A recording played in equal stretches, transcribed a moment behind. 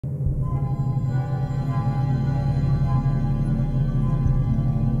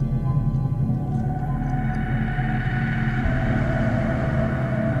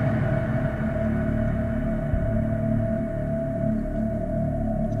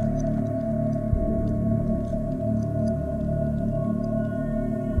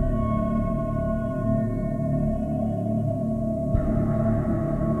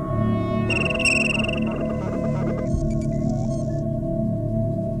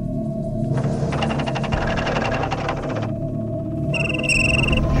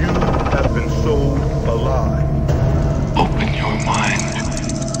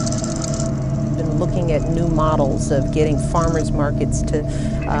struggles of getting farmers markets to,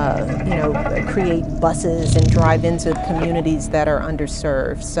 create buses and drive into communities that are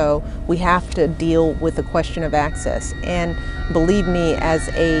underserved. So we have to deal with the question of access. And believe me, as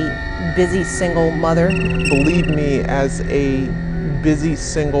a busy single mother, Believe me, as a busy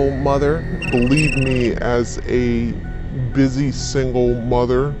single mother. Believe me, as a busy single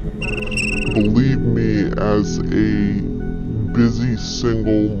mother. Believe me, as a busy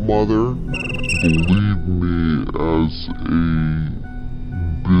single mother. Believe me, as a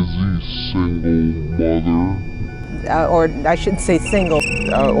busy single mother. or I should say single.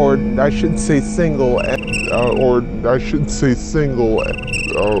 Or I should say single. Or I should say single.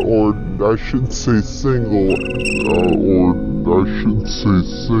 Or I should say single. Or I should say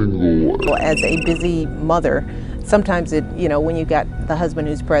single. As a busy mother, sometimes when you got the husband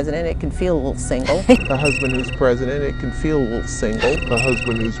who's president, it can feel a little single. The husband who's president, it can feel a little single. The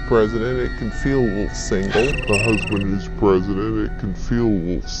husband who's president, it can feel a little single. The husband who's president, it can feel a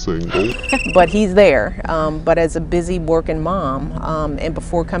little single. But he's there. But as a busy working mom, and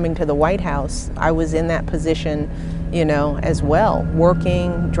before coming to the White House, I was in that position, as well,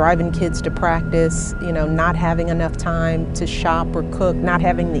 working, driving kids to practice, not having enough time to shop or cook, not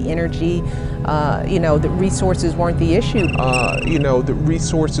having the energy, the resources weren't the issue. The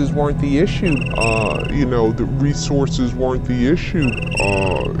resources weren't the issue. The resources weren't the issue.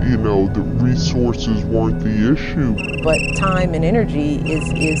 The resources weren't the issue. But time and energy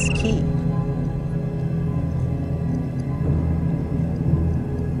is key.